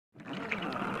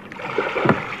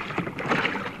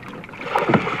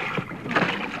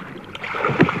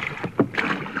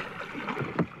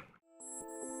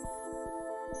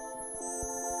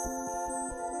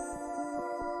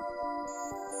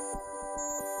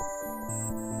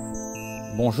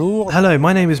Bonjour. Hello,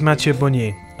 my name is Mathieu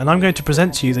Bonnier, and I'm going to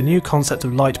present to you the new concept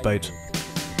of Liteboat.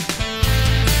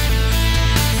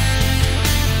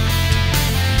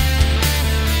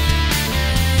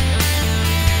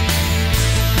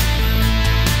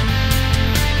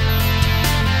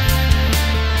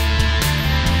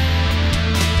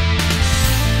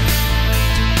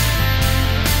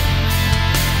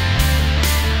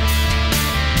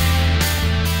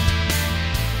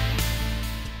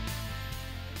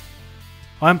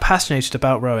 I am passionate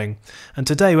about rowing, and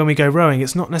today when we go rowing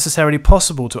it's not necessarily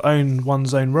possible to own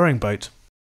one's own rowing boat,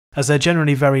 as they're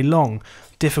generally very long,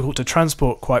 difficult to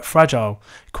transport, quite fragile,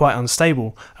 quite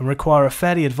unstable, and require a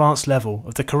fairly advanced level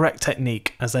of the correct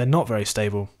technique as they're not very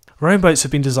stable. Rowing boats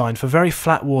have been designed for very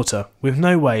flat water, with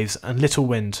no waves and little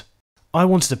wind. I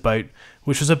wanted a boat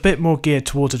which was a bit more geared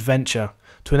towards adventure,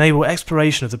 to enable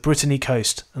exploration of the Brittany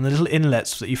coast and the little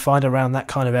inlets that you find around that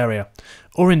kind of area,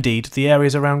 or indeed the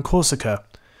areas around Corsica,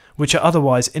 which are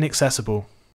otherwise inaccessible.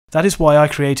 That is why I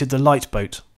created the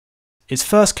Liteboat. Its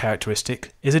first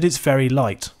characteristic is that it's very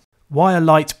light. Why a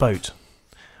light boat?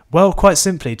 Well, quite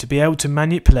simply to be able to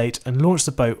manipulate and launch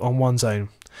the boat on one's own,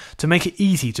 to make it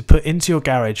easy to put into your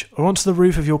garage or onto the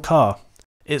roof of your car.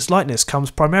 Its lightness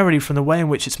comes primarily from the way in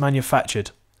which it's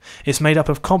manufactured. It's made up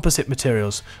of composite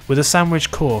materials with a sandwich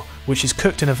core which is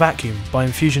cooked in a vacuum by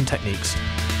infusion techniques.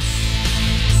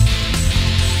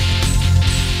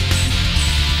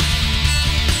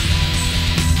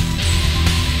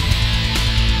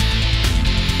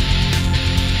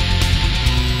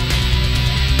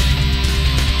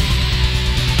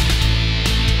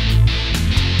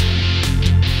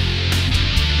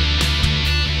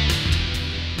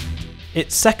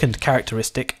 Its second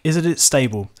characteristic is that it's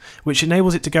stable, which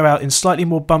enables it to go out in slightly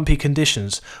more bumpy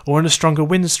conditions or in a stronger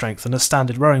wind strength than a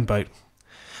standard rowing boat.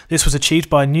 This was achieved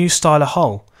by a new style of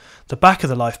hull. The back of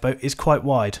the lifeboat is quite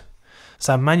wide.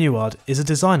 Sam Manuard is a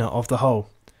designer of the hull.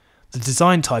 The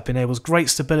design type enables great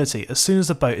stability as soon as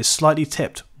the boat is slightly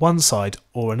tipped one side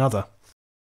or another.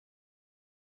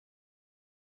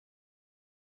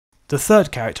 The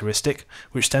third characteristic,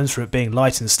 which stems from it being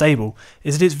light and stable,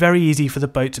 is that it's very easy for the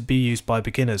boat to be used by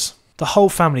beginners. The whole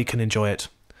family can enjoy it.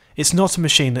 It's not a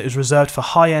machine that is reserved for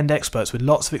high-end experts with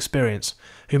lots of experience,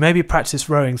 who maybe practice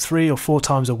rowing 3 or 4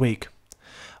 times a week.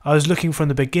 I was looking from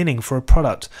the beginning for a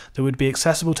product that would be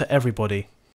accessible to everybody,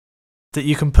 that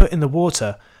you can put in the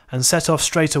water and set off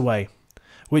straight away,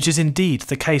 which is indeed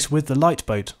the case with the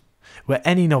Liteboat, where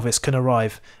any novice can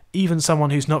arrive, even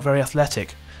someone who's not very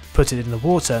athletic, put it in the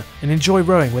water and enjoy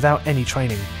rowing without any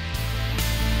training.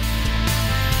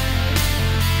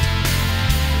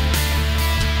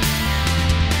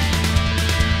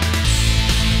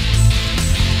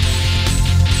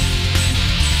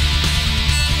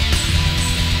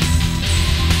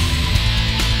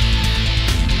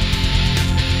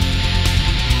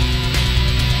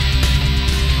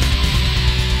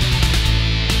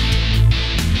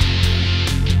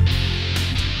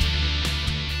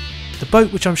 The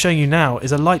boat which I'm showing you now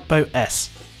is a Liteboat S.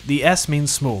 The S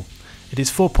means small. It is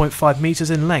 4.5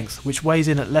 metres in length, which weighs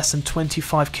in at less than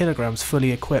 25 kilograms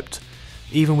fully equipped,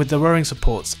 even with the rowing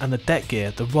supports and the deck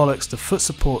gear, the rowlocks, the foot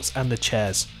supports and the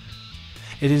chairs.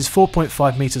 It is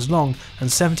 4.5 metres long and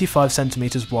 75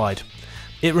 centimetres wide.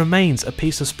 It remains a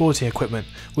piece of sporting equipment,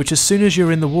 which as soon as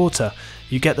you're in the water,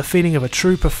 you get the feeling of a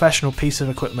true professional piece of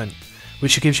equipment,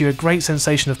 which gives you a great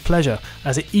sensation of pleasure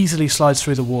as it easily slides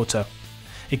through the water.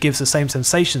 It gives the same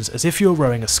sensations as if you're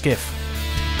rowing a skiff.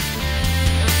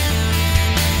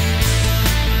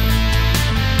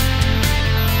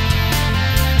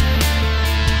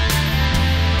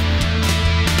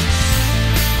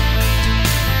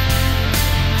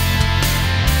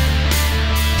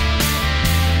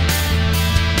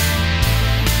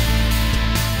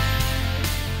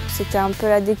 C'était un peu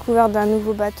la découverte d'un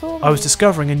nouveau bateau. I was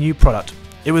discovering a new product.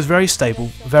 It was very stable,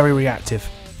 very reactive.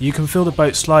 You can feel the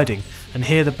boat sliding and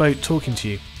hear the boat talking to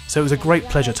you, so it was a great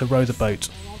pleasure to row the boat.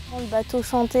 On entend le bateau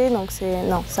chanter, donc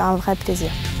c'est un vrai plaisir.